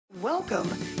Welcome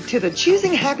to the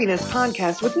Choosing Happiness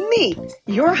podcast with me,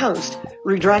 your host,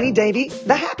 Rudrani Devi,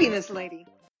 the Happiness Lady.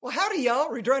 Well, howdy, y'all.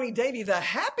 Rudrani Devi, the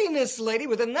Happiness Lady,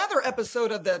 with another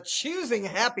episode of the Choosing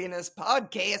Happiness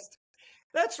podcast.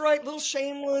 That's right, little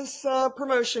shameless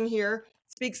promotion here.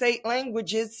 Speaks 8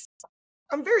 languages.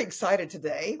 I'm very excited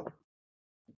today.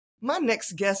 My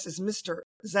next guest is Mr.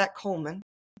 Zach Colman.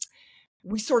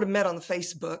 We sort of met on the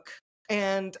Facebook,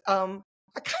 and I kind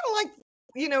of like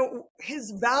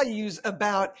his values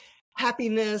about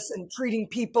happiness and treating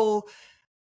people.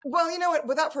 Well, you know what?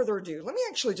 Without further ado, let me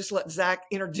actually just let Zach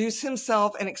introduce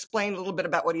himself and explain a little bit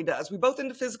about what he does. We both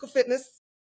into physical fitness,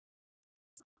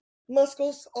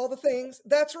 muscles, all the things.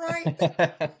 That's right.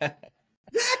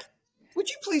 Zach, would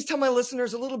you please tell my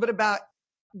listeners a little bit about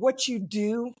what you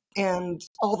do and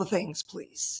all the things,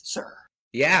 please, sir?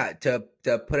 Yeah, to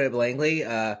put it blankly,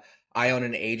 I own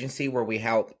an agency where we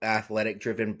help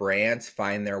athletic-driven brands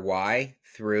find their why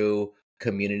through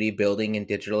community building and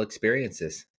digital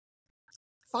experiences.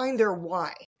 Find their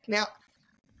why. Now,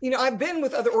 I've been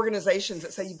with other organizations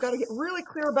that say you've got to get really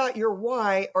clear about your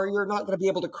why or you're not going to be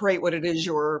able to create what it is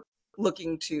you're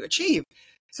looking to achieve.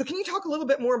 So can you talk a little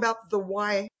bit more about the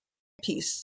why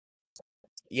piece?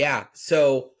 Yeah,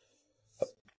 so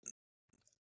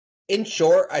in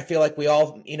short, I feel like we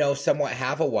all, somewhat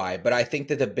have a why, but I think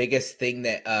that the biggest thing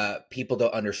that people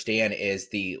don't understand is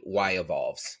the why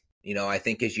evolves. I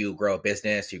think as you grow a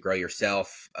business, you grow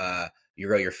yourself, you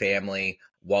grow your family,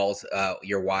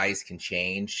 your whys can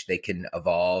change, they can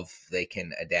evolve, they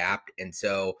can adapt. And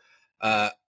so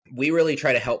we really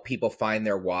try to help people find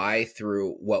their why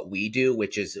through what we do,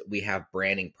 which is we have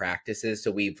branding practices.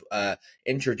 So we've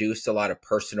introduced a lot of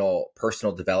personal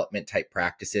development type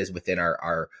practices within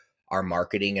our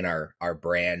marketing and our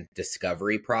brand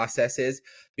discovery processes,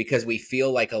 because we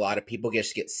feel like a lot of people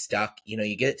just get stuck.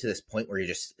 You get to this point where you're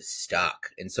just stuck.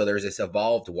 And so there's this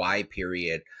evolved why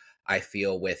period, I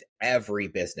feel, with every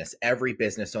business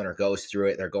owner goes through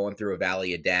it. They're going through a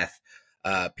valley of death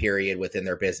period within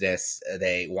their business.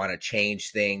 They want to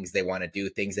change things. They want to do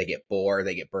things. They get bored.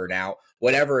 They get burnt out.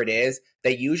 Whatever it is,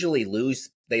 they usually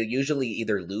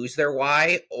either lose their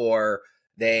why or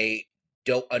they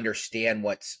don't understand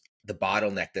what's the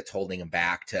bottleneck that's holding them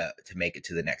back to make it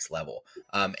to the next level.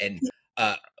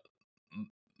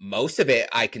 Most of it,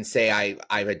 I can say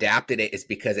I've adapted it is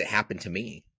because it happened to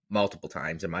me multiple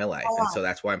times in my life. Oh, wow. And so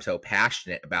that's why I'm so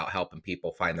passionate about helping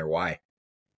people find their why.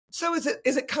 So is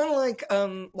it kind of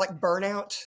like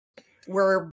burnout,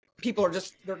 where people are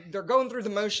just they're going through the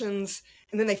motions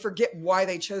and then they forget why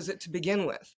they chose it to begin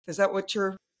with? Is that what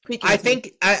you're speaking? I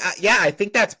think I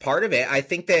think that's part of it. I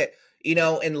think that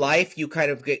in life you kind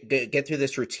of get through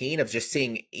this routine of just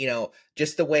seeing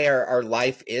just the way our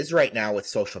life is right now with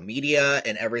social media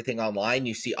and everything online.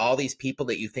 You see all these people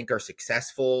that you think are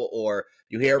successful, or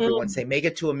you hear everyone say make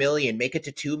it to 1 million, make it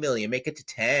to 2 million, make it to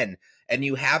 10. And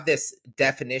you have this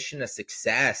definition of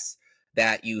success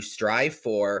that you strive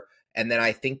for. And then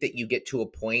I think that you get to a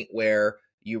point where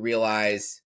you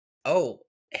realize, oh,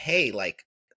 hey, like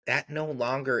that no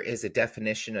longer is a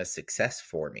definition of success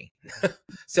for me.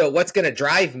 So what's going to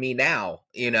drive me now?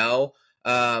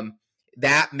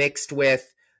 That mixed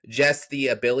with just the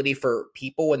ability for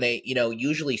people when they,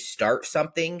 usually start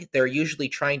something, they're usually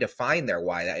trying to find their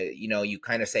why. You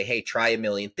kind of say, hey, try 1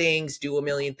 million things, do 1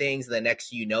 million things. And the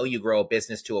next, you grow a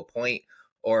business to a point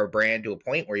or a brand to a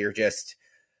point where you're just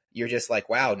like,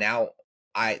 wow, now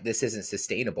this isn't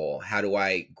sustainable. How do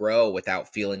I grow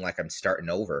without feeling like I'm starting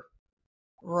over?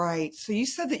 Right. So you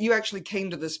said that you actually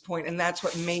came to this point and that's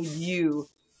what made you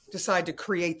decide to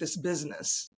create this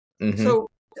business. Mm-hmm. So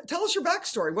tell us your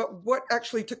backstory. What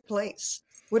actually took place?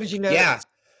 What did you notice? Yeah.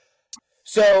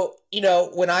 So,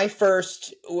 when I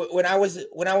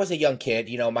was a young kid,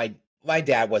 my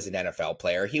dad was an NFL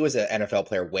player. He was an NFL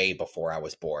player way before I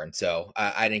was born. So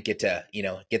I didn't get to,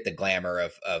 get the glamour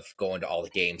of going to all the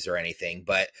games or anything.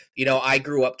 But, I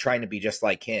grew up trying to be just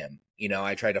like him.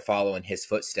 I tried to follow in his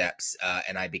footsteps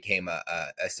and I became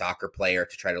a soccer player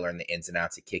to try to learn the ins and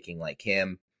outs of kicking like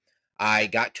him. I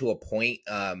got to a point,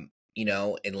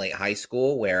 in late high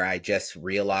school where I just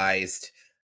realized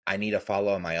I need to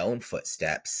follow my own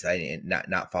footsteps. I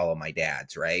not follow my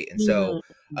dad's, right? And so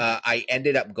I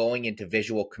ended up going into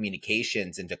visual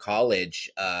communications into college.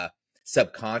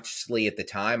 Subconsciously at the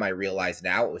time, I realized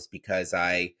now it was because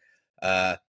I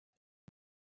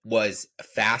was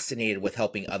fascinated with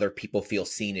helping other people feel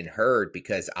seen and heard,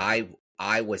 because I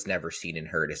was never seen and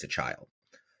heard as a child.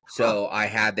 So I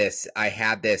had this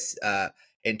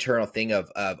internal thing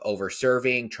of over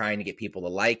serving, trying to get people to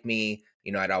like me,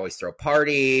 I'd always throw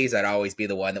parties. I'd always be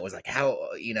the one that was like,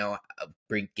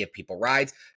 give people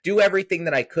rides, do everything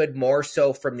that I could, more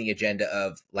so from the agenda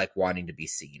of like wanting to be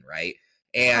seen. Right.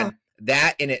 Huh. And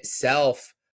that in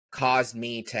itself caused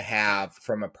me to have,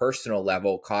 from a personal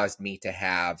level,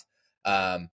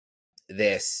 um,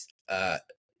 this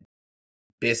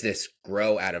business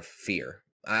grow out of fear.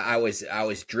 I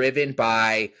was driven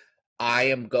by, I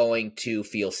am going to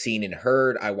feel seen and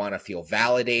heard. I want to feel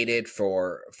validated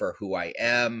for who I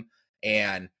am,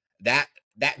 and that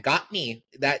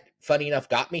funny enough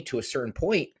got me to a certain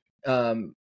point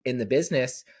um, in the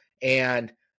business,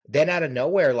 and then out of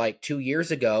nowhere, like 2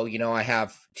 years ago, I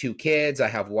have two kids. I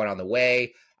have one on the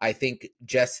way. I think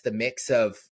just the mix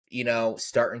of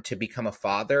starting to become a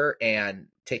father and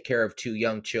take care of two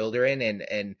young children,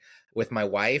 and with my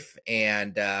wife,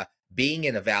 and being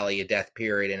in a valley of death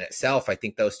period in itself, I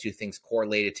think those two things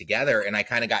correlated together, and I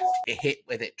kind of got hit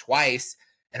with it twice,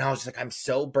 and I was just like, I'm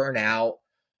so burnt out.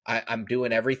 I'm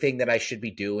doing everything that I should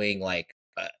be doing. Like,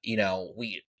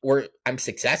 I'm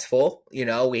successful.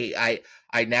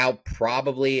 I now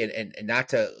probably, and not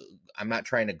to, I'm not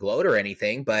trying to gloat or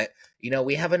anything, but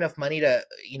we have enough money to,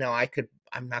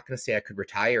 I'm not going to say I could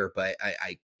retire, but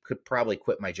I could probably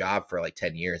quit my job for like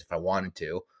 10 years if I wanted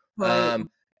to. Right.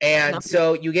 And Not-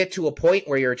 so you get to a point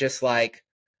where you're just like,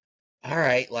 all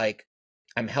right, like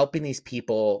I'm helping these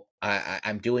people.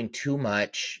 I'm doing too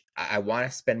much. I want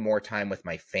to spend more time with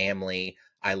my family.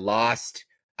 I lost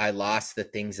the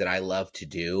things that I love to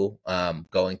do,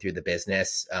 going through the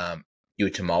business, due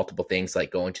to multiple things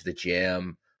like going to the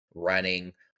gym,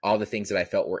 running, all the things that I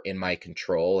felt were in my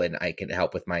control and I can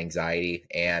help with my anxiety.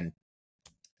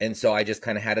 And so I just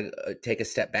kind of had to take a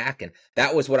step back. And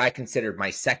that was what I considered my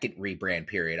second rebrand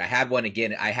period. I had one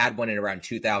in around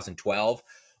 2012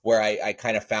 where I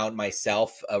kind of found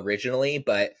myself originally.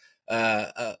 But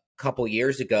a couple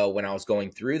years ago when I was going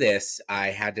through this, I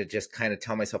had to just kind of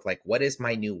tell myself, like, what is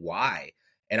my new why?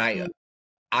 And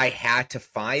I had to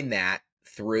find that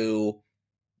through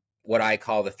what I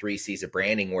call the 3 C's of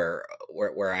branding, where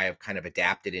I have kind of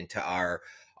adapted into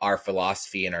our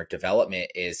philosophy and our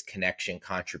development is connection,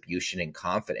 contribution, and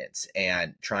confidence,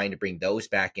 and trying to bring those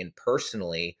back in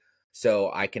personally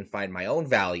so I can find my own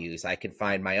values, I can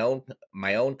find my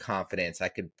own confidence, I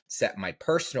could set my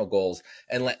personal goals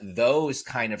and let those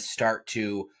kind of start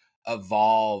to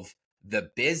evolve the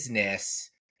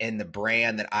business and the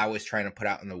brand that I was trying to put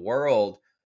out in the world.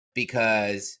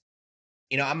 Because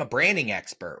I'm a branding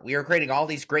expert. We were creating all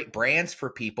these great brands for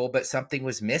people, but something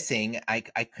was missing. I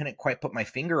couldn't quite put my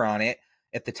finger on it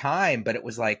at the time, but it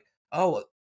was like, oh,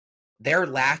 they're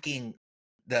lacking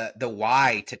the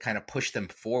why to kind of push them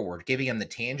forward, giving them the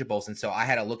tangibles. And so I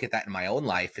had to look at that in my own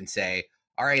life and say,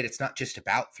 all right, it's not just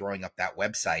about throwing up that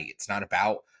website. It's not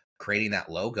about creating that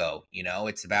logo.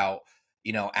 It's about,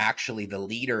 actually the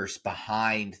leaders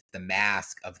behind the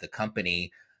mask of the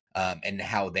company, and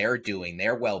how they're doing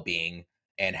their well-being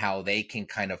and how they can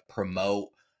kind of promote,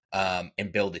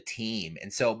 and build a team.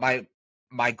 And so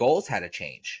my goals had to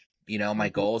change. My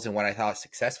Mhm. goals and what I thought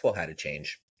successful had to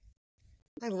change.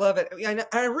 I love it.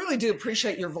 I really do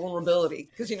appreciate your vulnerability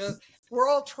because, we're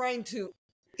all trying to,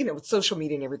 with social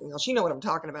media and everything else, you know what I'm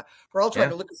talking about. We're all trying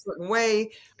Yeah. to look a certain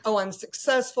way. Oh, I'm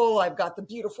successful. I've got the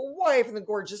beautiful wife and the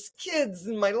gorgeous kids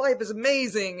and my life is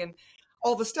amazing and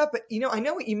all the stuff. But, I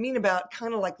know what you mean about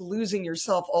kind of like losing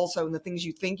yourself also in the things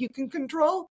you think you can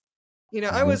control. I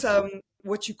Mhm. was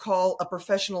what you call a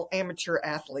professional amateur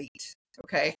athlete.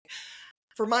 Okay.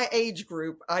 For my age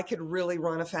group, I could really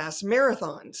run a fast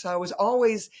marathon. So I was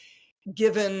always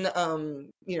given,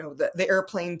 the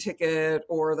airplane ticket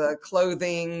or the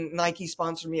clothing. Nike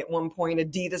sponsored me at one point.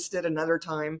 Adidas did another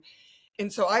time.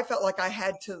 And so I felt like I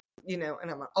had to, and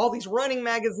I'm on all these running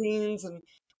magazines and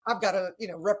I've got to,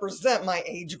 represent my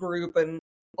age group and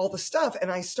all the stuff. And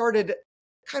I started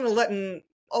kind of letting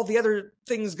all the other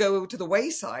things go to the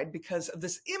wayside because of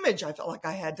this image I felt like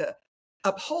I had to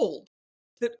uphold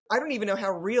that I don't even know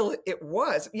how real it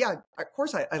was. Yeah, of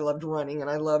course I loved running and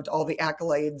I loved all the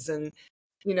accolades and,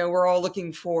 we're all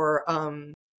looking for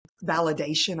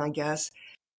validation, I guess.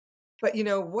 But,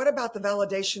 what about the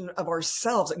validation of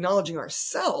ourselves, acknowledging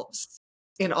ourselves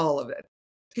in all of it?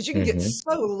 Because you can get Mhm.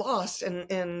 so lost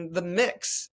in the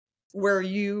mix where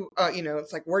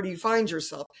it's like, where do you find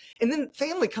yourself? And then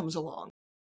family comes along.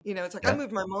 It's like I Yeah.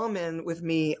 moved my mom in with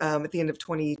me at the end of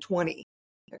 2020,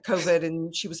 COVID,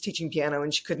 and she was teaching piano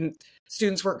and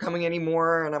students weren't coming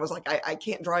anymore. And I was like, I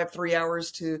can't drive 3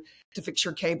 hours to fix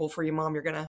your cable for you, Mom. We're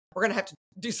gonna have to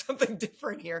do something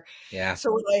different here. Yeah.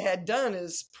 So what I had done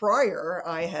is prior,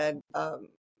 I had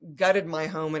gutted my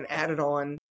home and added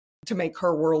on to make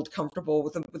her world comfortable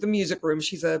with the music room.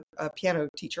 She's a piano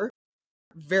teacher,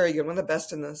 very good, one of the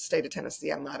best in the state of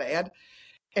Tennessee, I might add.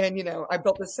 And, I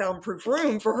built this soundproof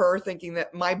room for her thinking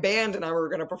that my band and I were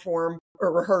going to perform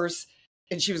or rehearse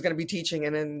and she was going to be teaching.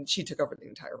 And then she took over the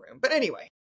entire room. But anyway,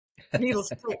 needless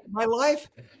to say, my life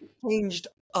changed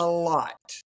a lot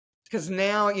because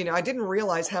now, I didn't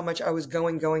realize how much I was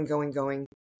going.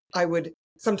 I would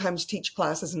sometimes teach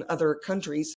classes in other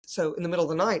countries. So in the middle of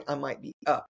the night, I might be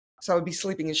up. So I would be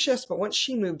sleeping in shifts. But once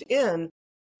she moved in,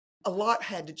 a lot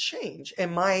had to change.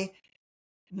 And my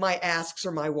asks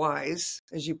or my whys,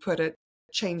 as you put it,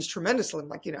 changed tremendously. I'm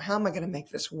like, how am I going to make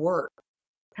this work?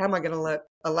 How am I going to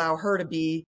allow her to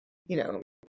be, to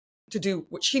do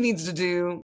what she needs to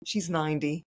do? She's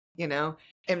 90,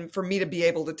 and for me to be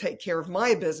able to take care of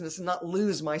my business and not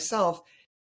lose myself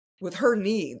with her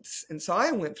needs. And so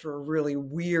I went through a really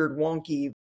weird,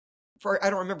 wonky, I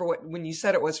don't remember when you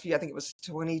said it was for you, I think it was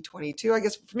 2022. I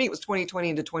guess for me, it was 2020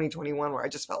 into 2021, where I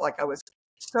just felt like I was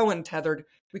so untethered.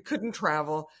 We couldn't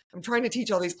travel. I'm trying to teach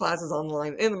all these classes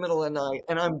online in the middle of the night,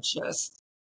 and I'm just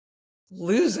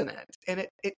losing it. And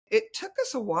it took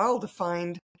us a while to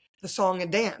find the song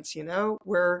and dance,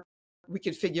 where we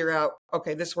could figure out,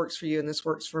 okay, this works for you and this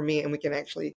works for me, and we can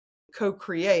actually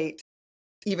co-create,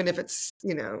 even if it's,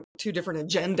 two different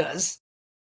agendas,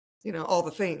 all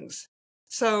the things.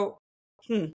 So,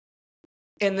 and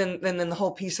then the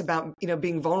whole piece about,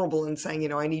 being vulnerable and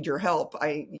saying, I need your help.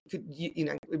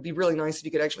 It'd be really nice if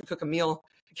you could actually cook a meal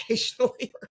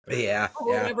occasionally Yeah,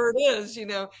 or yeah. whatever it is,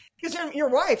 because your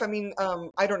wife,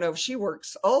 I don't know if she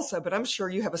works also, but I'm sure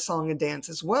you have a song and dance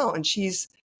as well. And she's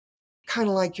kind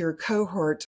of like your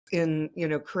cohort in,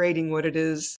 creating what it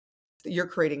is that you're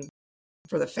creating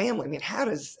for the family. I mean, how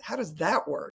does that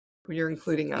work when you're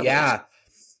including others?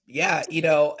 Yeah,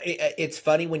 it's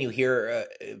funny when you hear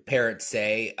parents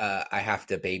say, "I have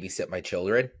to babysit my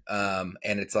children," and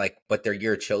it's like, but they're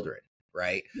your children,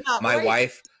 right? Yeah, My right.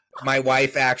 wife,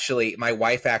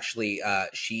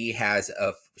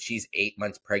 she's 8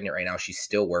 months pregnant right now. She's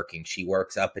still working. She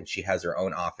works up and she has her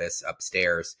own office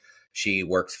upstairs. She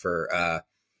works for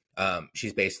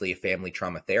she's basically a family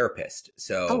trauma therapist.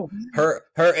 So Oh,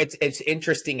 wow. it's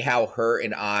interesting how her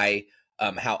and I,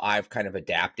 how I've kind of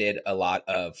adapted a lot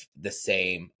of the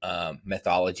same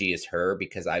mythology as her,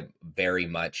 because I'm very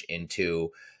much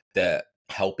into the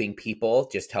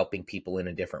just helping people in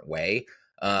a different way.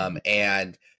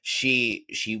 And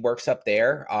she works up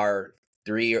there. Our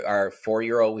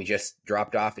 4-year-old, we just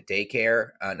dropped off at daycare,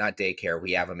 not daycare.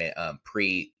 We have them at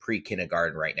pre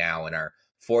kindergarten right now, and our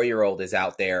 4-year-old is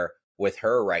out there with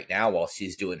her right now while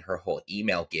she's doing her whole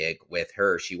email gig with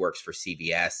her. She works for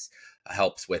CVS,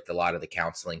 helps with a lot of the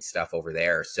counseling stuff over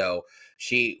there. So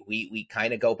we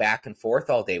kind of go back and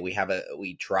forth all day.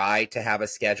 We try to have a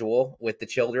schedule with the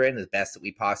children as best that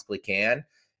we possibly can.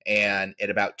 And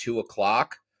at about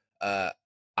 2:00,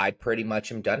 I pretty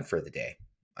much am done for the day.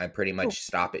 I pretty much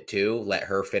stop at 2, let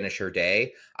her finish her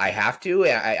day. I have to.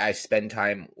 I spend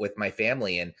time with my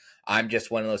family, and I'm just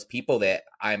one of those people that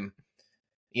I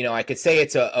could say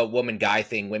it's a woman guy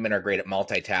thing. Women are great at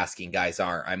multitasking. Guys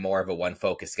aren't. I'm more of a one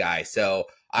focus guy. So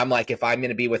I'm like, if I'm going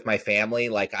to be with my family,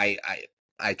 like I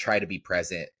try to be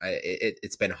present.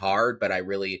 It's been hard, but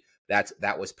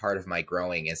that was part of my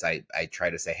growing, is I try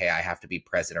to say, hey, I have to be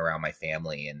present around my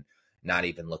family and not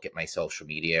even look at my social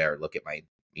media or look at my,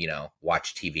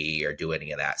 watch TV or do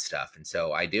any of that stuff. And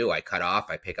so I cut off,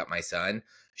 I pick up my son.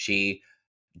 She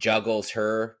juggles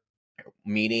her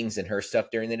meetings and her stuff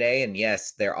during the day. And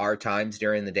yes, there are times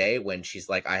during the day when she's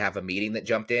like, I have a meeting that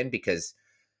jumped in because,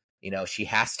 she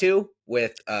has to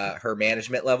with her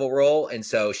management level role. And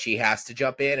so she has to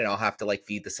jump in, and I'll have to like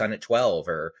feed the son at 12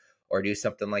 or do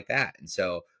something like that. And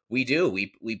so we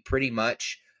pretty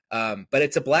much, but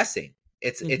it's a blessing.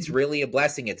 It's really a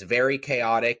blessing. It's very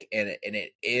chaotic, and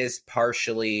it is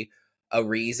partially a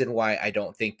reason why I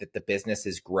don't think that the business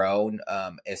has grown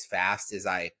as fast as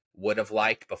I would have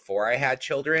liked before I had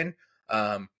children.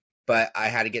 But I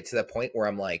had to get to the point where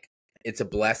I'm like, it's a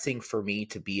blessing for me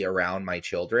to be around my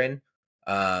children,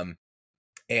 and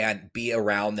be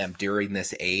around them during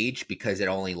this age, because it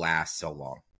only lasts so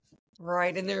long.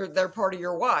 Right. And they're part of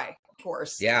your why, of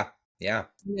course. Yeah.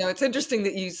 It's interesting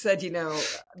that you said,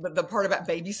 the part about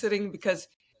babysitting, because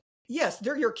yes,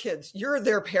 they're your kids. You're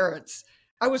their parents.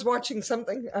 I was watching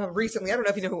something recently. I don't know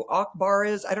if you know who Akbar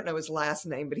is. I don't know his last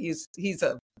name, but he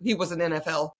was an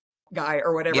NFL guy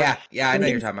or whatever. Yeah, I know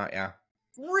you're talking about. Yeah.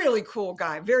 Really cool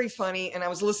guy, very funny. And I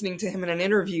was listening to him in an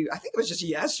interview, I think it was just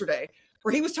yesterday,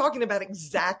 where he was talking about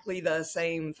exactly the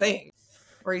same thing,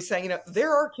 where he's saying,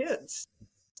 they're our kids.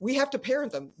 We have to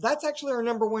parent them. That's actually our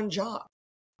number one job,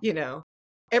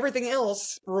 everything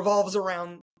else revolves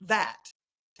around that.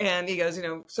 And he goes,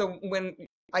 so when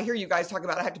I hear you guys talk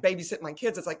about I have to babysit my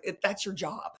kids, it's like, that's your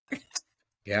job.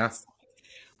 Yeah.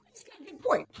 It's got a good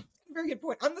point. Very good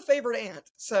point. I'm the favorite aunt,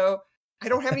 so I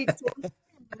don't have any children,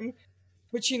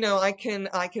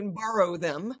 but I can borrow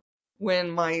them when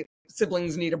my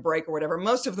siblings need a break or whatever.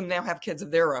 Most of them now have kids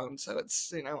of their own, so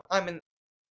it's I'm a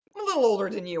little older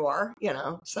than you are,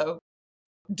 so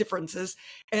differences.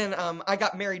 And I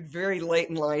got married very late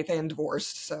in life and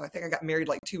divorced, so I think I got married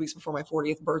like 2 weeks before my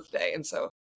 40th birthday, and so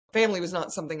family was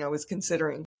not something I was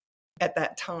considering at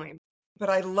that time. But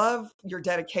I love your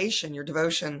dedication, your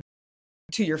devotion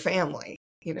to your family,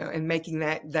 and making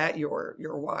that your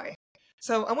why.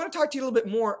 So I want to talk to you a little bit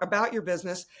more about your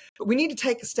business, but we need to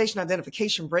take a station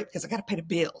identification break because I got to pay the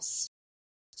bills.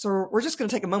 So we're just going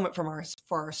to take a moment for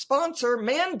our sponsor,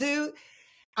 Mandu.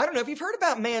 I don't know if you've heard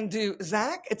about Mandu,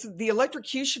 Zach. It's the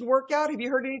electrocution workout. Have you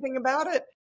heard anything about it?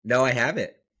 No, I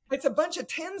haven't. It's a bunch of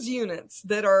TENS units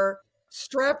that are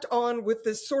strapped on with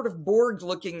this sort of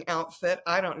Borg-looking outfit.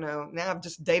 I don't know. Now I've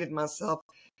just dated myself.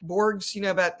 Borgs,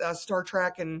 about Star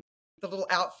Trek and the little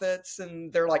outfits,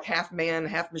 and they're like half man,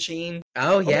 half machine.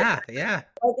 Oh, yeah, yeah.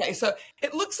 Okay, so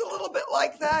it looks a little bit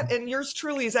like that, and yours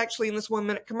truly is actually in this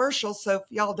 1-minute commercial, so if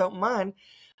y'all don't mind,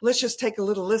 let's just take a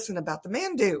little listen about the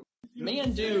Mandu.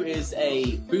 Mandu is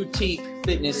a boutique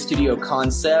fitness studio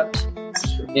concept,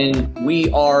 and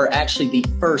we are actually the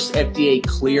first FDA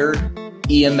cleared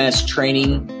EMS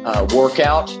training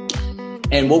workout.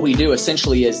 And what we do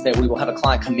essentially is that we will have a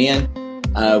client come in,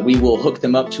 we will hook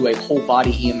them up to a whole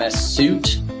body EMS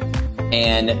suit,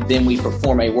 and then we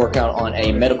perform a workout on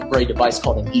a medical grade device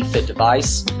called an eFit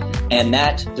device. And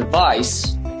that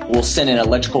device will send an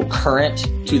electrical current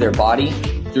to their body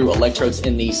through electrodes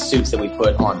in these suits that we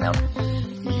put on them.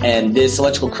 And this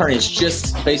electrical current is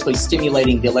just basically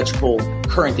stimulating the electrical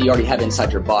current that you already have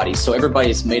inside your body. So everybody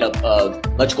is made up of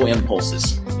electrical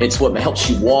impulses. It's what helps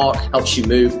you walk, helps you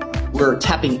move. We're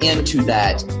tapping into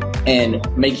that and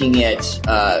making it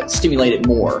stimulate it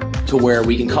more to where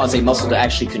we can cause a muscle to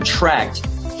actually contract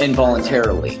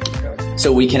involuntarily.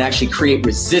 So we can actually create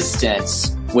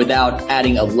resistance without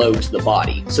adding a load to the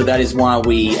body. So that is why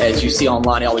we, as you see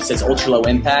online, it always says ultra low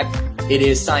impact. It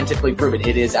is scientifically proven.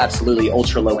 It is absolutely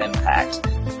ultra low impact.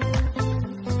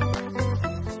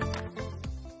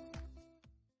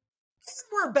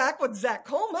 We're back with Zach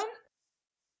Colman.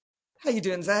 How you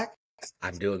doing, Zach?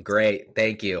 I'm doing great.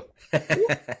 Thank you.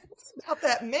 About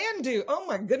that Mandu. Oh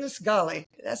my goodness golly.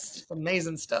 That's just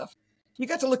amazing stuff. You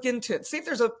got to look into it. See if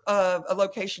there's a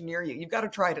location near you. You've got to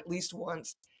try it at least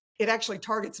once. It actually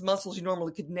targets muscles you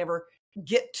normally could never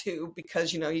get to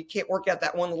because, you can't work out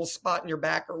that one little spot in your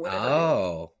back or whatever.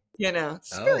 Oh.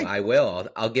 I will.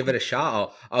 I'll give it a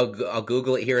shot. I'll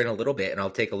Google it here in a little bit and I'll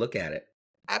take a look at it.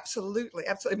 Absolutely.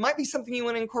 Absolutely. It might be something you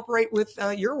want to incorporate with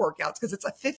your workouts because it's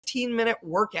a 15-minute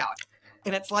workout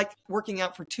and it's like working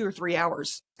out for 2 or 3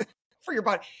 hours for your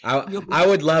body. I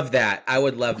would love that. I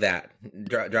would love that.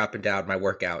 Dropping down my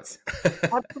workouts.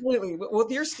 Absolutely.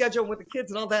 With your schedule with the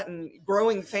kids and all that and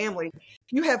growing family,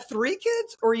 you have 3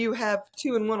 kids or you have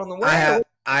 2 and 1 on the way?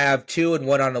 I have 2 and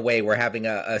 1 on the way. We're having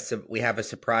we have a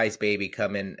surprise baby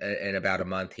come in about a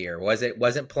month here.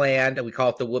 Wasn't planned. We call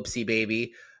it the whoopsie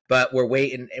baby. But we're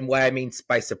waiting, and what I mean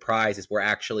by surprise is we're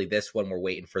actually, this one, we're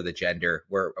waiting for the gender.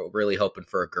 We're really hoping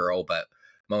for a girl, but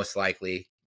most likely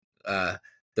the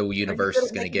universe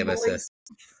is going to give us a...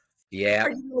 Yeah.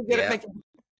 Are you really good at making...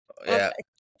 Yeah. Okay.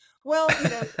 Well, you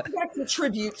got to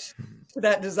contribute to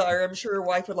that desire. I'm sure your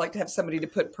wife would like to have somebody to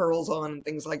put pearls on and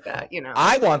things like that,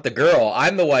 I want the girl.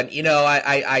 I'm the one,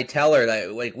 I tell her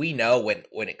that, like, we know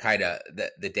when it kind of,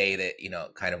 the day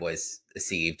that, kind of was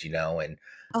deceived, and...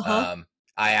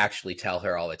 I actually tell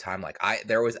her all the time, like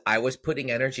I was putting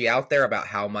energy out there about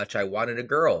how much I wanted a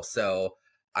girl. So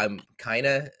I'm kind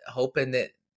of hoping that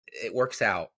it works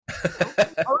out.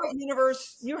 All right,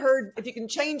 universe, you heard, if you can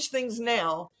change things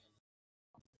now.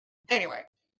 Anyway,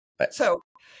 so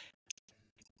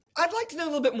I'd like to know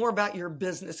a little bit more about your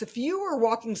business. If you were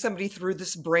walking somebody through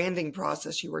this branding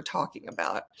process you were talking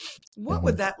about, what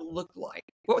would that look like?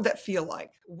 What would that feel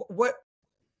like?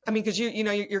 Because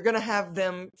you're going to have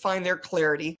them find their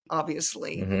clarity,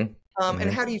 obviously. And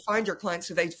how do you find your clients?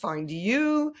 Do they find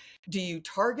you? Do you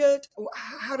target?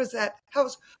 How does that?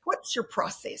 What's your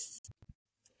process?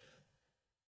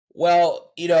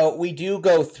 Well, we do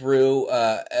go through.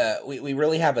 We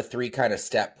really have a 3 kind of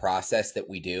step process that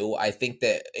we do. I think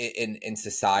that in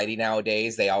society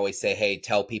nowadays, they always say, "Hey,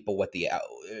 tell people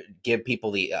give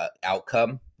people the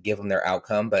outcome, give them their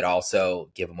outcome, but also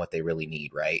give them what they really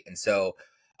need, right?" And so,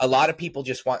 a lot of people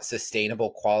just want sustainable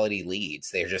quality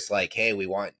leads. They're just like, "Hey, we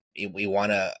want we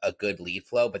want a good lead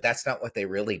flow, but that's not what they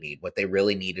really need. What they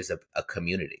really need is a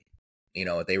community.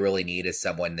 What they really need is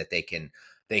someone that they can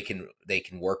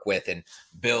work with and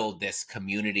build this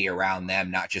community around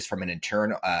them, not just from an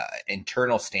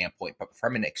internal standpoint, but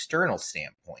from an external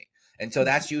standpoint. And so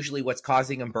that's usually what's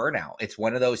causing them burnout. It's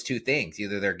one of those two things.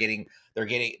 Either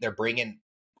they're bringing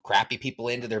crappy people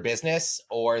into their business,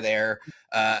 or they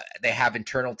have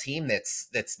internal team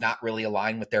that's not really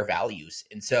aligned with their values.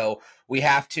 And so we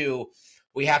have to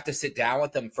sit down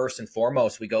with them first and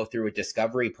foremost. We go through a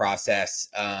discovery process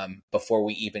before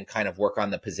we even kind of work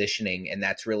on the positioning. And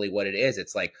that's really what it is.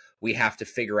 It's like we have to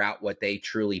figure out what they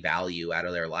truly value out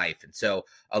of their life. And so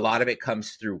a lot of it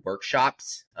comes through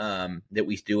workshops that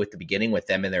we do at the beginning with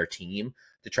them and their team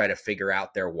to try to figure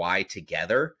out their why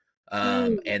together.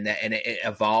 And it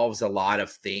evolves a lot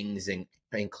of things,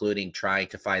 including trying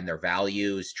to find their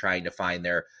values, trying to find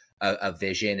their a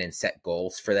vision and set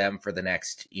goals for them for the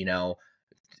next,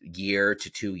 year to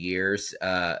 2 years,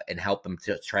 and help them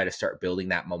to try to start building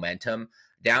that momentum,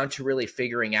 down to really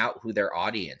figuring out who their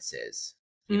audience is.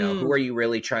 Who are you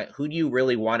really who do you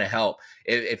really want to help?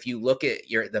 If you look at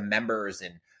the members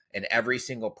and every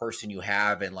single person you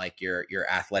have in like your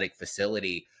athletic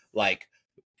facility, like,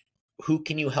 who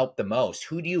can you help the most?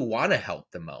 Who do you want to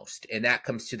help the most? And that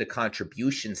comes to the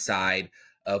contribution side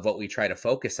of what we try to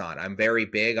focus on. I'm very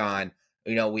big on,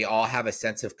 we all have a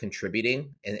sense of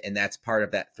contributing, and that's part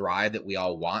of that thrive that we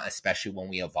all want, especially when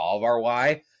we evolve our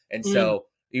why. And so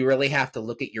you really have to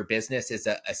look at your business as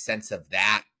a sense of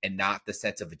that, and not the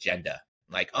sense of agenda.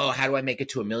 Like, oh, how do I make it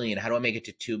to 1 million? How do I make it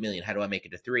to 2 million? How do I make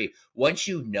it to 3? Once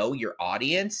you know your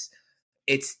audience,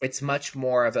 it's much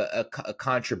more of a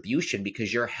contribution,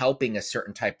 because you're helping a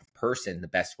certain type of person the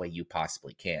best way you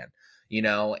possibly can,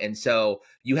 and so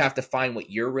you have to find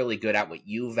what you're really good at, what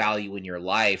you value in your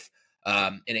life.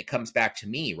 And it comes back to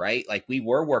me, right? Like, we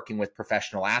were working with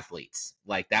professional athletes,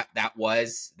 like that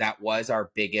was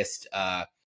our biggest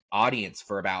audience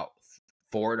for about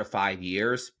 4 to 5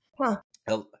 years. Huh.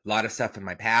 A lot of stuff in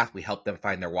my path. We helped them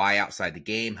find their why outside the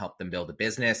game, help them build a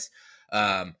business.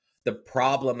 The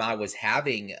problem I was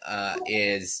having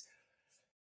is,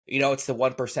 it's the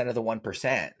 1% of the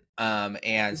 1%.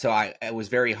 And so it was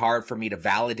very hard for me to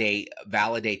validate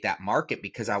that market,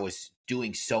 because I was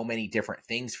doing so many different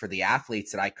things for the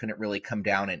athletes that I couldn't really come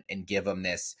down and give them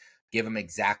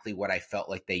exactly what I felt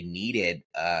like they needed.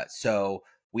 So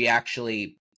we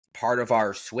actually, part of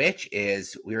our switch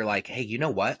is we were like, hey, you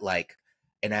know what? Like,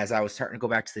 and as I was starting to go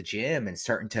back to the gym and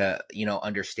starting to,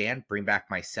 understand, bring back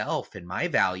myself and my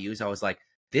values, I was like,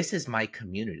 this is my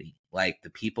community. Like,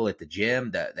 the people at the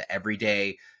gym, the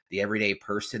everyday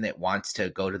person that wants to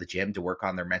go to the gym to work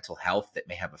on their mental health, that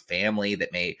may have a family,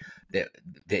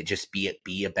 that just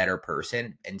be a better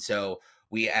person. And so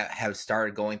we have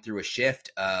started going through a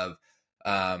shift of,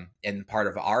 and part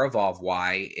of our Evolve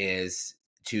why is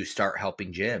to start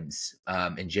helping gyms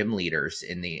and gym leaders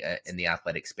in the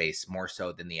athletic space, more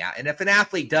so than and if an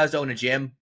athlete does own a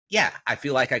gym, yeah, I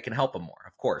feel like I can help them more,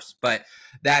 of course. But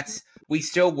we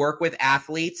still work with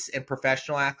athletes and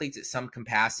professional athletes at some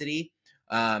capacity,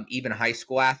 even high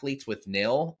school athletes with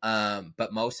NIL.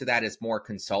 But most of that is more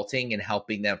consulting and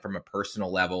helping them from a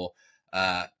personal level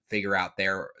figure out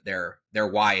their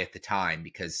why at the time,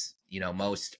 because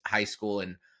most high school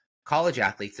and college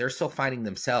athletes, they're still finding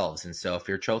themselves. And so if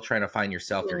you're still trying to find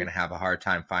yourself, you're going to have a hard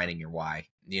time finding your why,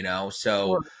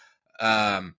 so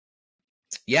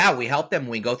yeah, we help them.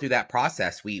 When we go through that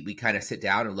process, we kind of sit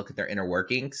down and look at their inner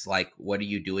workings. Like, what are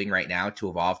you doing right now to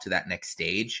evolve to that next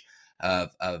stage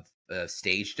of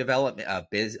stage development,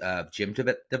 of gym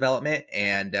development?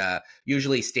 And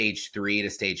usually stage 3 to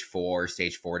stage 4,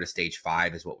 stage 4 to stage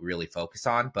 5 is what we really focus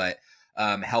on. But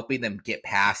helping them get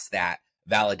past that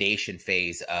validation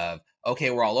phase of, okay,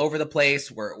 we're all over the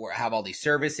place, we have all these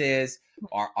services,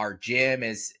 our gym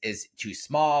is too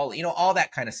small, all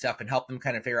that kind of stuff, and help them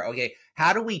kind of figure out, okay,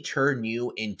 how do we turn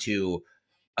you into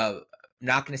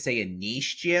not going to say a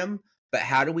niche gym, but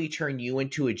how do we turn you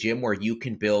into a gym where you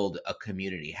can build a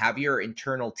community? Have your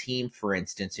internal team, for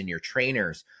instance, and your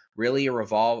trainers really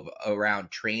revolve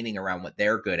around training around what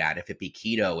they're good at. If it be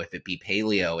keto, if it be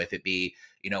paleo, if it be,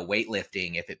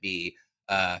 weightlifting, if it be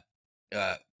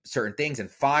certain things, and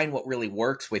find what really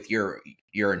works with your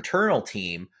internal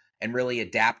team and really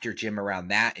adapt your gym around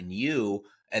that and you.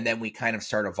 And then we kind of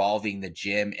start evolving the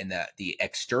gym and the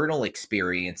external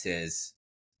experiences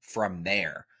from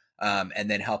there. And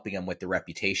then helping them with the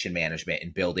reputation management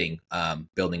and building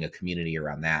a community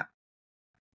around that.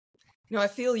 I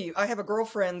feel you. I have a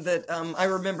girlfriend that I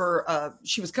remember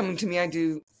she was coming to me. I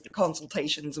do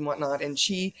consultations and whatnot. And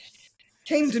she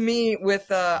came to me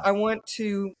with, I want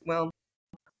to,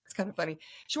 kind of funny.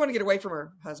 She wanted to get away from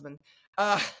her husband.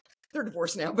 They're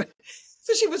divorced now, but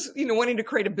so she was, wanting to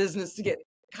create a business to get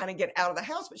out of the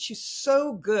house, but she's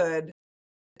so good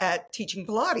at teaching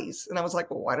Pilates. And I was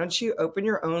like, well, why don't you open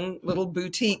your own little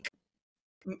boutique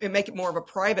and make it more of a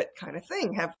private kind of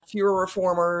thing, have fewer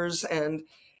reformers, and,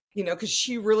 because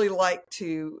she really liked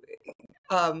to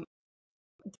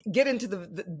get into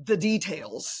the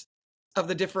details of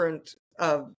the different,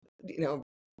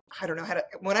 I don't know how to,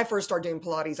 when I first started doing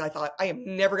Pilates, I thought I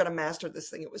am never going to master this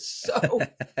thing. It was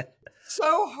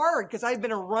so hard because I'd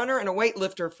been a runner and a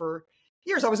weightlifter for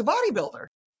years. I was a bodybuilder.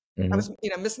 I was,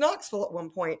 Miss Knoxville at one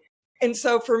point. And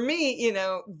so for me,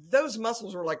 those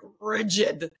muscles were like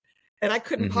rigid, and I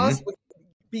couldn't possibly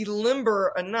be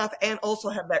limber enough and also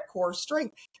have that core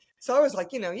strength. So I was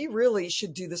like, you really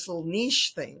should do this little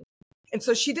niche thing. And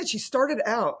so she did. She started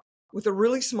out with a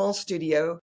really small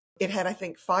studio. It had, I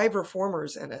think, 5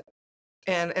 reformers in it,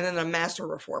 and then a master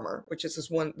reformer, which is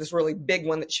this really big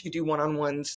one that she could do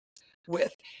one-on-ones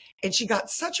with. And she got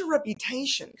such a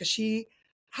reputation because she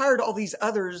hired all these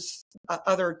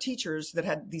other teachers that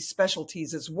had these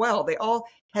specialties as well. They all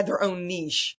had their own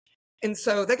niche. And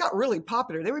so they got really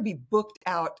popular. They would be booked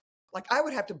out. Like I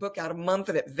would have to book out a month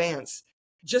in advance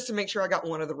just to make sure I got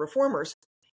one of the reformers.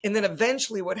 And then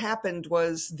eventually what happened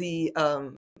was the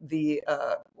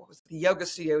yoga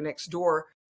studio next door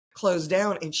closed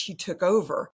down, and she took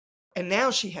over. And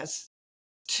now she has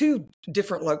 2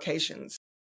 different locations,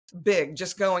 big,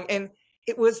 just going. And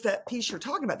it was that piece you're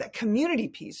talking about, that community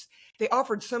piece. They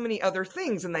offered so many other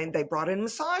things, and they brought in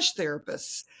massage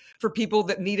therapists for people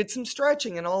that needed some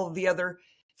stretching and all of the other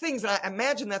things. And I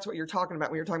imagine that's what you're talking about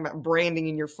when you're talking about branding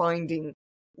and you're finding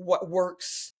what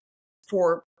works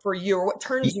for you or what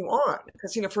turns you on.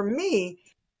 Because, for me,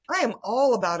 I am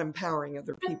all about empowering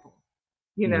other people,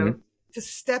 to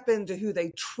step into who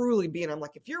they truly be. And I'm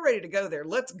like, if you're ready to go there,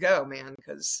 let's go, man.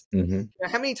 Because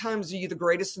how many times are you the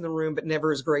greatest in the room, but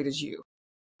never as great as you?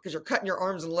 Because you're cutting your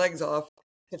arms and legs off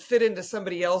to fit into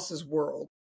somebody else's world,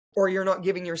 or you're not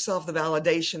giving yourself the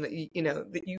validation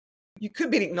that that you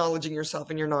could be acknowledging yourself,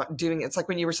 and you're not doing it. It's like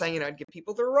when you were saying, I'd give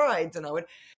people their rides, and I would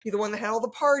be the one that had all the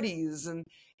parties, and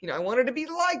I wanted to be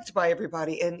liked by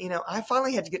everybody. And I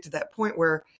finally had to get to that point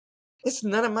where it's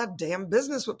none of my damn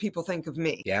business what people think of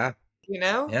me. Yeah.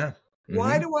 Yeah.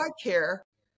 Why do I care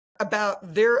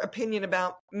about their opinion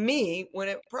about me when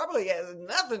it probably has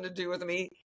nothing to do with me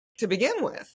to begin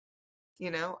with?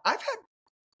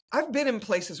 I've been in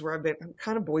places where I'm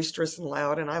kind of boisterous and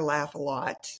loud, and I laugh a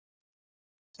lot.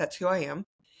 That's who I am.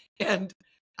 And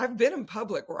I've been in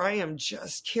public where I am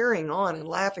just carrying on and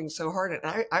laughing so hard.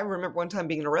 And I remember one time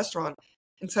being in a restaurant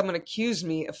and someone accused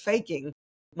me of faking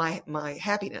my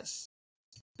happiness,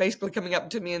 basically coming up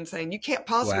to me and saying, you can't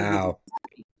possibly be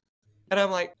happy. And I'm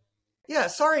like, yeah,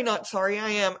 sorry, not sorry, I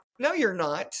am. No, you're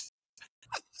not.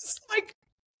 It's like,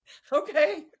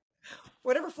 okay,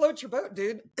 whatever floats your boat,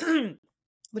 dude.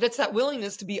 But it's that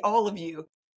willingness to be all of you,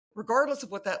 regardless of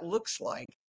what that looks like.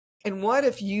 And what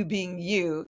if you being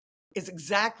you is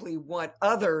exactly what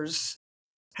others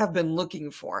have been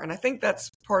looking for? And I think that's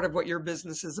part of what your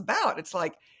business is about. It's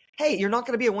like, hey, you're not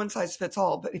going to be a one size fits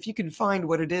all, but if you can find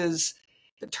what it is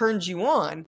that turns you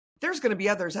on, there's going to be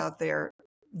others out there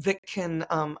that can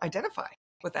identify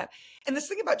with that. And this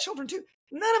thing about children too,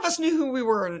 none of us knew who we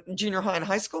were in junior high and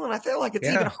high school. And I feel like it's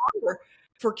even harder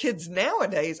for kids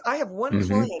nowadays. I have one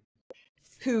client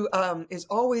who is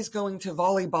always going to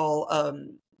volleyball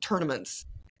tournaments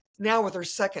now with her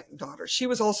second daughter. She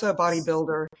was also a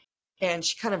bodybuilder, and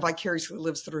she kind of vicariously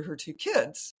lives through her 2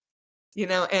 kids,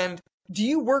 and do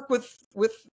you work with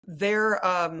their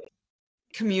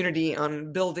community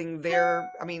on building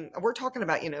their, we're talking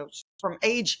about, from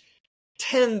age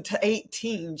 10 to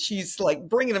 18, she's like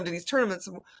bringing them to these tournaments.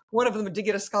 One of them did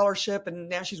get a scholarship, and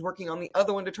now she's working on the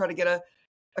other one to try to get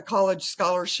a college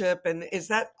scholarship. And is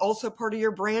that also part of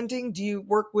your branding? Do you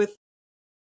work with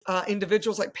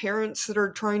individuals like parents that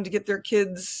are trying to get their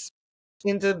kids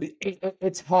into?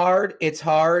 It's hard.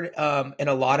 And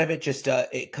a lot of it just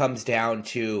it comes down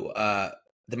to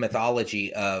the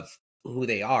mythology of who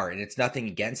they are, and it's nothing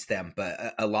against them,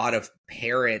 but a lot of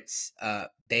parents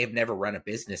they've never run a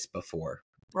business before,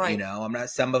 right? I'm not,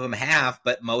 some of them have,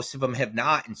 but most of them have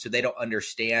not, and so they don't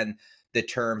understand the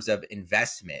terms of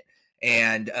investment.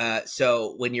 And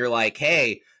so when you're like,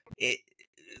 hey,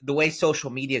 the way social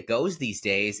media goes these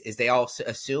days is they all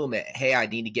assume that, hey, I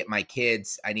need to get my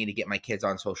kids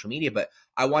on social media. But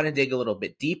I want to dig a little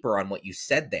bit deeper on what you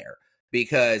said there,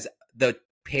 because the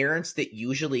parents that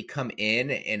usually come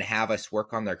in and have us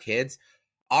work on their kids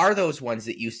are those ones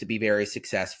that used to be very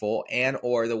successful, and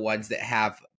or the ones that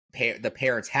have the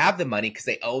parents have the money because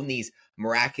they own these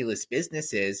miraculous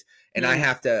businesses. And Mm.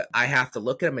 I have to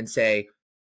look at them and say,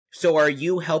 so are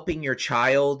you helping your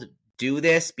child do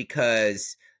this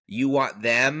because you want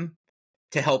them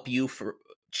to help you for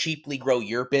cheaply grow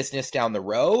your business down the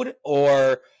road,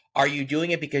 or are you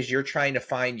doing it because you're trying to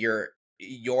find your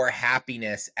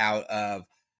happiness out of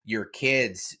your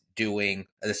kids doing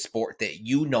the sport that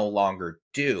you no longer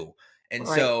do? And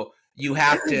Right. so you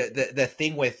have to the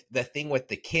thing with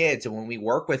the kids, and when we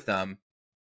work with them,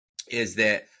 is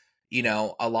that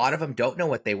a lot of them don't know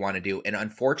what they want to do. And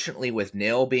unfortunately, with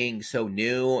NIL being so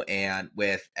new, and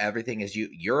with everything, as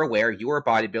you're aware, you were a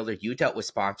bodybuilder, you dealt with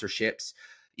sponsorships.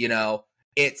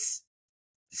 It's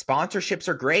sponsorships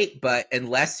are great, but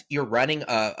unless you're running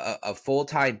a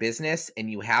full-time business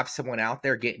and you have someone out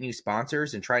there getting you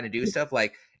sponsors and trying to do stuff,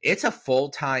 like, it's a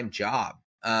full-time job.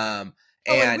 And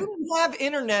we And didn't have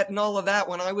internet and all of that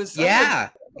when I was.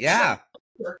 yeah.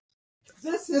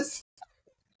 This is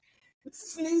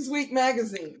Newsweek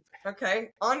magazine,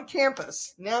 okay, on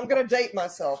campus. Now I'm going to date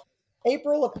myself.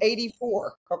 April of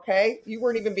 '84. Okay, you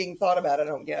weren't even being thought about, I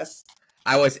don't guess.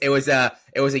 It was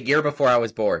a year before I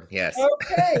was born. Yes.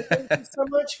 Okay, thank you so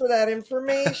much for that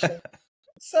information.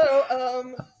 So,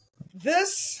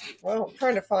 well, I'm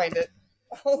trying to find it.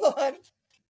 Hold on.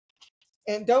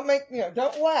 And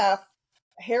don't laugh.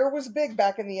 Hair was big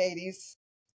back in the '80s.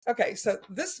 Okay, so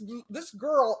this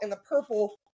girl in the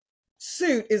purple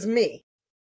suit is me.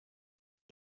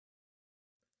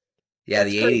 Yeah,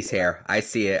 That's the crazy. 80s hair. I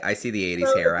see it. I see the 80s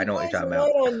So hair. if I know you what you're guys talking are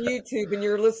about. not on YouTube and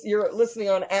you're listening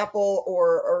on Apple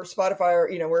or Spotify,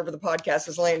 or wherever the podcast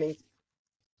is landing,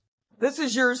 this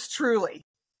is yours truly,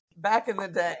 back in the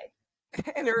day,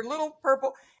 and they're little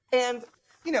purple. And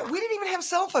we didn't even have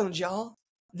cell phones, y'all.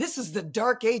 This is the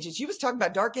dark ages. You was talking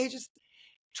about dark ages.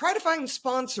 Try to find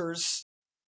sponsors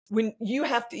when you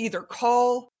have to either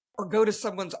call or go to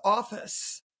someone's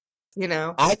office.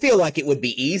 I feel like it would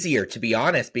be easier, to be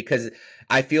honest, because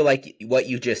I feel like what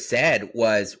you just said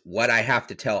was what I have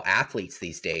to tell athletes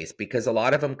these days, because a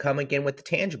lot of them come again with the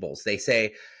tangibles. They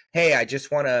say, hey, I just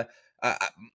want to,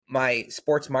 my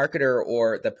sports marketer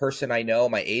or the person I know,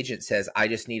 my agent says, I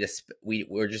just need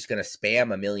we're just going to spam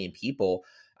 1 million people.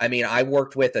 I mean, I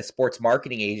worked with a sports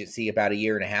marketing agency about 1.5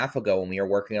 years ago when we were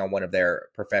working on one of their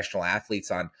professional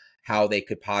athletes on how they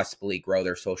could possibly grow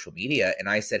their social media. And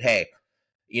I said, hey,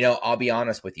 I'll be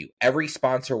honest with you. Every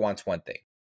sponsor wants one thing.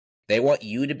 They want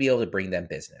you to be able to bring them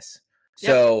business. Yep.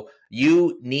 So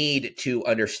you need to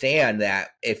understand that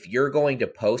if you're going to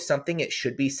post something, it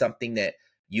should be something that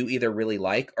you either really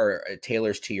like or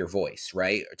tailors to your voice,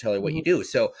 right? Or tailor what you do.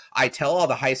 So I tell all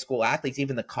the high school athletes,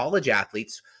 even the college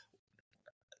athletes,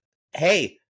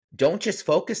 hey, don't just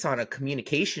focus on a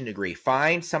communication degree.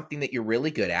 Find something that you're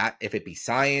really good at, if it be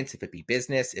science, if it be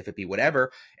business, if it be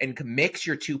whatever, and mix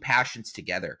your two passions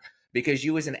together. Because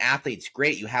you as an athlete, it's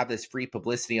great. You have this free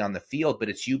publicity on the field, but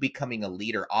it's you becoming a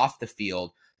leader off the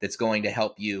field that's going to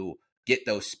help you get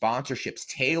those sponsorships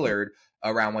tailored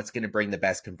around what's going to bring the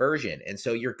best conversion. And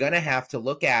so you're going to have to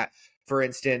look at, for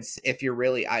instance, if you're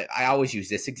really, I always use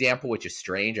this example, which is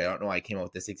strange. I don't know why I came up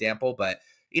with this example, but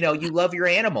you love your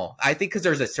animal. I think because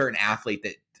there's a certain athlete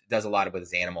that does a lot with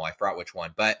his animal. I forgot which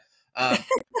one, but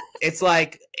it's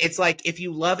like if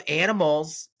you love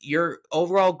animals, your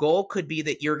overall goal could be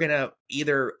that you're going to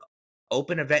either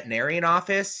open a veterinarian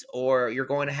office or you're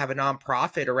going to have a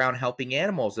nonprofit around helping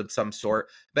animals of some sort.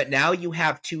 But now you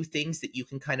have two things that you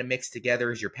can kind of mix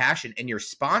together as your passion, and your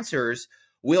sponsors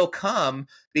will come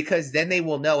because then they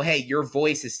will know, hey, your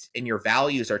voice is and your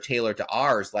values are tailored to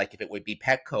ours. Like if it would be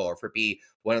Petco or if it be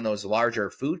one of those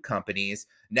larger food companies,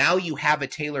 now you have a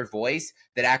tailored voice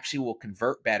that actually will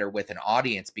convert better with an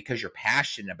audience because you're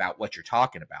passionate about what you're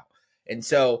talking about. And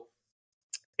so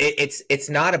it's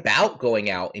not about going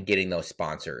out and getting those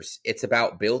sponsors. It's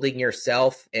about building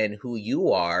yourself and who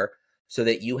you are so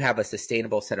that you have a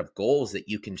sustainable set of goals that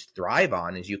you can thrive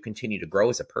on as you continue to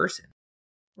grow as a person.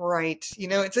 Right.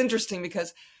 It's interesting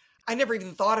because I never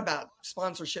even thought about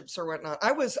sponsorships or whatnot.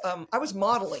 I was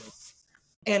modeling,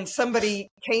 and somebody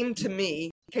came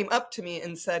up to me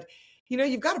and said,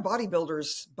 you've got a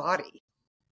bodybuilder's body.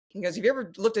 He goes, have you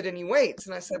ever lifted any weights?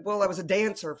 And I said, well, I was a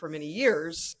dancer for many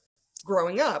years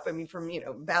growing up. I mean, from,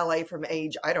 ballet from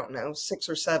age, I don't know, 6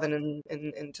 or 7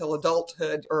 and until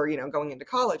adulthood or, going into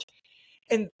college.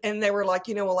 And they were like,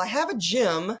 well, I have a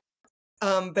gym,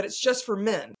 but it's just for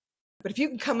men. But if you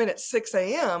can come in at 6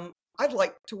 a.m., I'd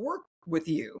like to work with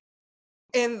you.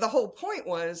 And the whole point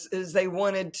is they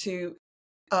wanted to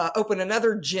open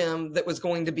another gym that was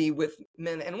going to be with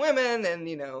men and women. And,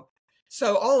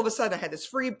 so all of a sudden I had this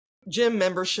free gym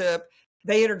membership.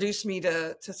 they introduced me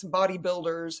to some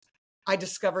bodybuilders. I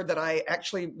discovered that I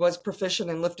actually was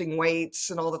proficient in lifting weights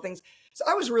and all the things. So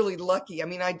I was really lucky. I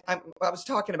mean, I was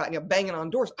talking about, banging on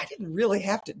doors. I didn't really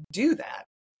have to do that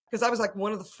because I was like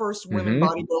one of the first women Mm-hmm.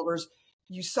 bodybuilders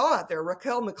you saw out there.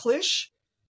 Raquel McClish,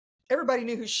 everybody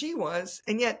knew who she was,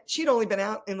 and yet she'd only been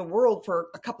out in the world for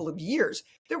a couple of years.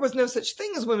 There was no such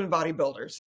thing as women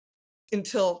bodybuilders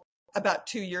until about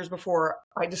 2 years before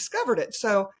I discovered it.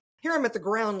 So here I'm at the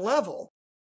ground level,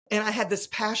 and I had this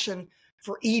passion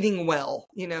for eating well,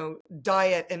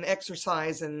 diet and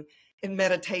exercise and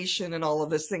meditation and all of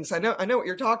these things. I know what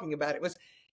you're talking about. It was,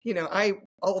 I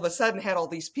all of a sudden had all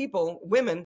these people,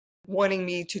 women, wanting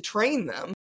me to train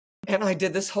them. And I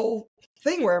did this whole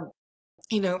thing where,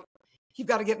 you've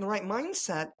got to get in the right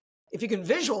mindset. If you can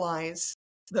visualize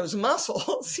those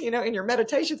muscles, in your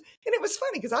meditations. And it was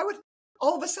funny because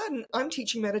all of a sudden I'm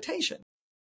teaching meditation,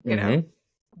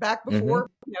 back before,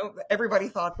 everybody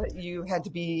thought that you had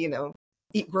to be,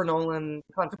 eat granola and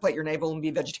contemplate your navel and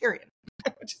be vegetarian,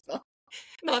 which is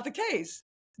not the case.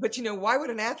 But, why would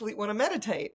an athlete want to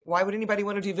meditate? Why would anybody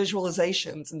want to do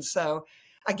visualizations? And so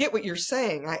I get what you're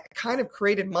saying. I kind of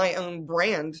created my own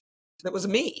brand that was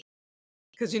me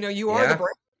because, you are the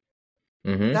brand.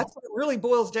 Mm-hmm. That's what it really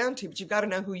boils down to. But you've got to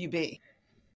know who you be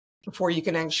before you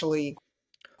can actually.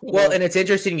 Well, and it's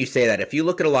interesting you say that. If you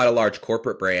look at a lot of large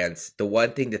corporate brands, the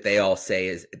one thing that they all say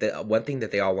is the one thing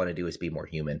that they all want to do is be more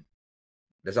human.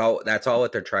 That's all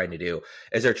what they're trying to do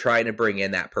is they're trying to bring in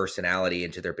that personality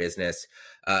into their business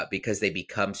because they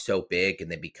become so big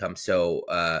and they become so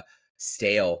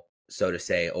stale, so to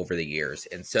say, over the years.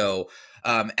 And so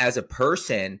as a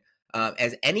person,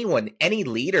 as any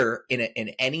leader in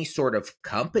any sort of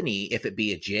company, if it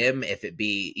be a gym, if it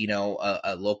be,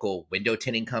 a local window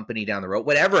tinting company down the road,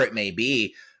 whatever it may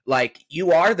be, like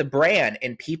you are the brand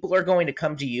and people are going to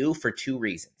come to you for two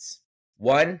reasons.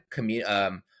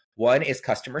 One is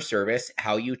customer service,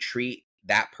 how you treat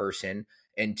that person.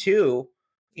 And two,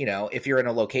 if you're in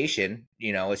a location,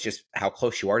 it's just how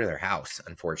close you are to their house.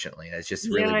 Unfortunately, that's just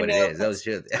really what it is. That was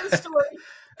just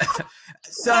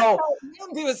so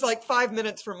what do is like 5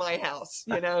 minutes from my house,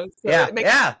 so it makes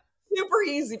it super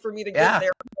easy for me to get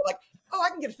there. Like, I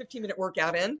can get a 15-minute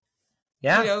workout in.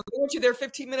 Yeah. They want you there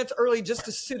 15 minutes early just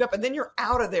to suit up, and then you're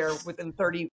out of there within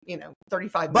 35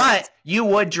 minutes. But you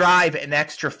would drive an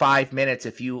extra 5 minutes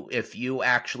if you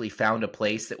actually found a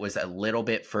place that was a little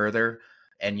bit further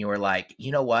and you were like,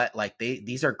 you know what? Like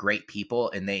these are great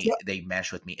people and they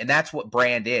mesh with me. And that's what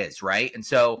brand is, right? And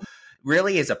so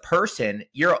really as a person,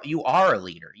 you are a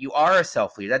leader. You are a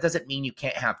self-leader. That doesn't mean you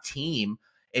can't have team.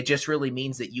 It just really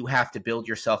means that you have to build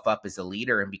yourself up as a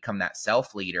leader and become that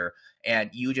self-leader. And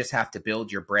you just have to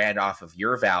build your brand off of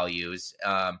your values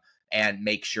and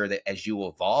make sure that as you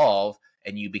evolve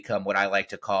and you become what I like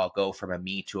to call go from a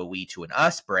me to a we to an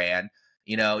us brand,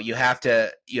 you have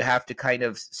to kind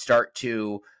of start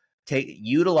to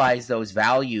utilize those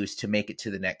values to make it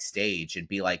to the next stage and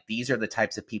be like, these are the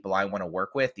types of people I want to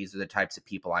work with. These are the types of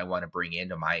people I want to bring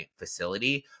into my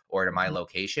facility or to my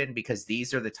location, because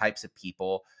these are the types of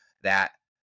people that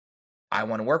I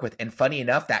want to work with. And funny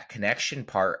enough, that connection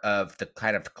part of the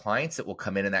kind of clients that will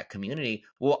come in that community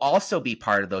will also be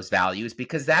part of those values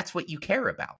because that's what you care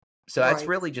about. So that's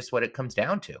really just what it comes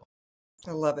down to.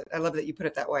 I love it. I love that you put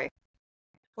it that way.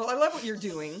 Well, I love what you're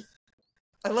doing.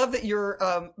 I love that you're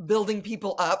building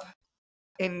people up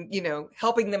and,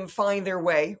 helping them find their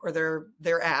way or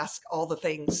their ask, all the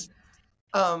things.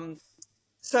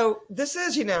 So this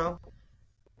is,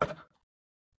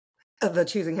 the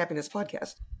Choosing Happiness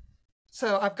podcast.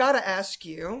 So I've got to ask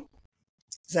you,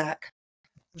 Zach,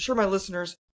 I'm sure my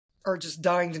listeners are just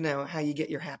dying to know how you get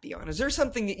your happy on. Is there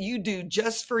something that you do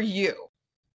just for you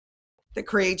that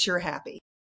creates your happy?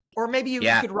 Or maybe you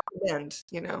could recommend,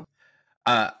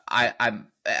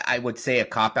 I would say a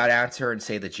cop-out answer and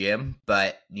say the gym,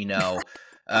 but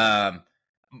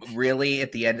really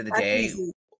at the end of the day,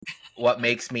 what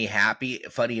makes me happy,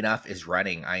 funny enough, is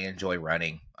running. I enjoy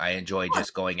running. I enjoy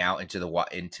just going out into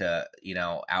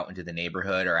the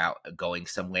neighborhood or out going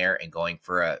somewhere and going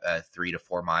for a 3 to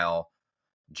 4 mile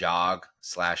jog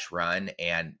 / run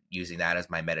and using that as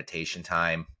my meditation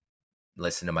time,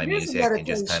 listen to my music and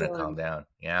just kind of calm down.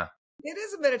 Yeah. It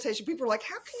is a meditation. People are like,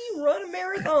 how can you run a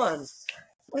marathon?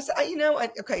 I said,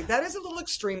 okay, that is a little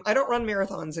extreme. I don't run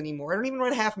marathons anymore. I don't even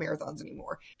run half marathons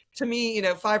anymore. To me,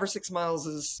 5 or 6 miles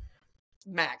is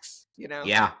max,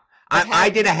 Yeah. I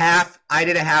did a half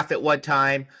at one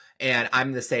time and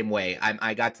I'm the same way.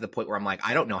 I got to the point where I'm like,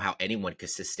 I don't know how anyone could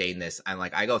sustain this. I'm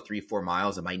like, I go 3-4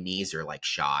 miles and my knees are like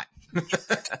shot.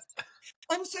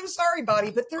 I'm so sorry, body,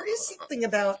 but there is something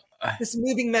about this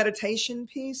moving meditation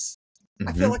piece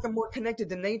I feel like I'm more connected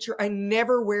to nature. I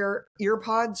never wear ear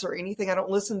pods or anything. I don't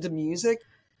listen to music.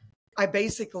 I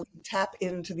basically tap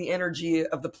into the energy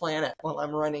of the planet while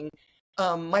I'm running.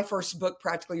 My first book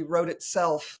practically wrote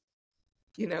itself.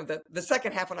 You know, the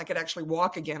second half when I could actually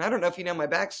walk again. I don't know if you know my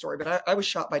backstory, but I was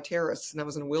shot by terrorists and I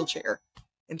was in a wheelchair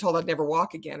and told I'd never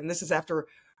walk again. And this is after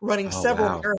running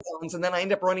several marathons. And then I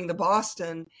ended up running the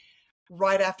Boston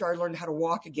right after I learned how to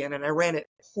walk again. And I ran it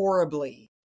horribly.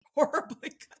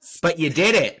 But you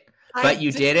did it.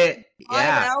 Did it.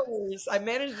 Yeah. 5 hours. I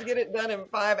managed to get it done in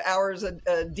 5 hours.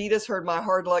 Adidas heard my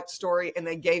hard luck story and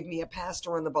they gave me a pass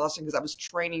to run the Boston because I was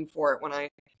training for it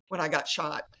when I got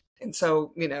shot. And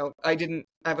so, you know, I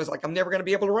was like, I'm never going to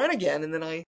be able to run again. And then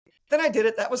I did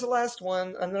it. That was the last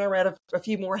one. And then I ran a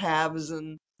few more halves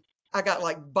and I got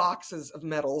like boxes of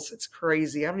medals. It's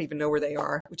crazy. I don't even know where they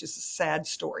are, which is a sad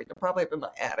story. They're probably up in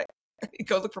my attic.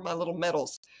 Go look for my little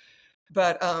medals.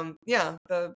 But yeah,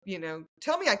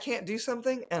 tell me I can't do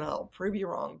something and I'll prove you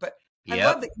wrong. But I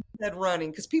love that you said running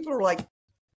because people are like,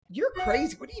 you're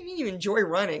crazy. What do you mean you enjoy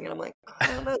running? And I'm like, I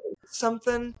don't know.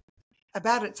 Something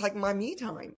about it. It's like my me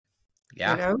time.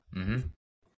 Yeah. You know? Mm-hmm.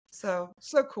 So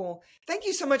cool. Thank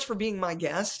you so much for being my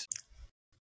guest.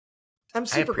 I'm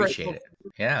super appreciate grateful.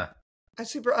 It. Yeah.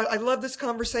 I love this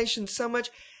conversation so much.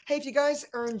 Hey, if you guys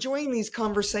are enjoying these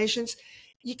conversations,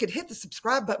 you could hit the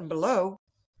subscribe button below.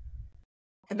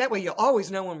 And that way you'll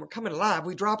always know when we're coming live.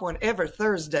 We drop one every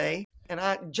Thursday. And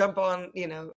I jump on,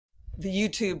 the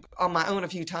YouTube on my own a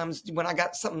few times when I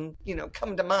got something,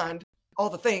 come to mind, all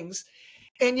the things.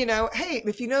 And, hey,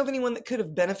 if you know of anyone that could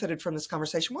have benefited from this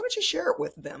conversation, why don't you share it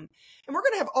with them? And we're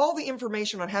going to have all the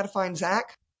information on how to find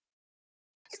Zach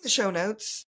in the show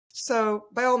notes. So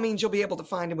by all means, you'll be able to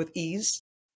find him with ease.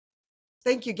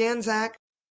 Thank you again, Zach.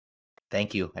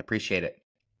 Thank you. I appreciate it.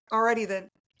 Alrighty then.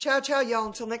 Ciao, ciao, y'all.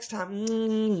 Until next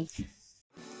time.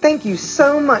 Thank you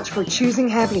so much for choosing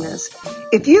happiness.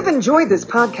 If you've enjoyed this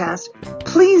podcast,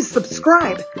 please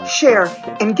subscribe, share,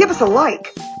 and give us a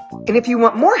like. And if you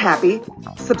want more happy,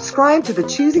 subscribe to the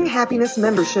Choosing Happiness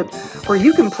membership where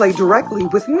you can play directly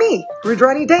with me,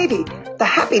 Rudrani Devi, the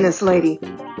Happiness Lady.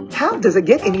 How does it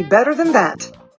get any better than that?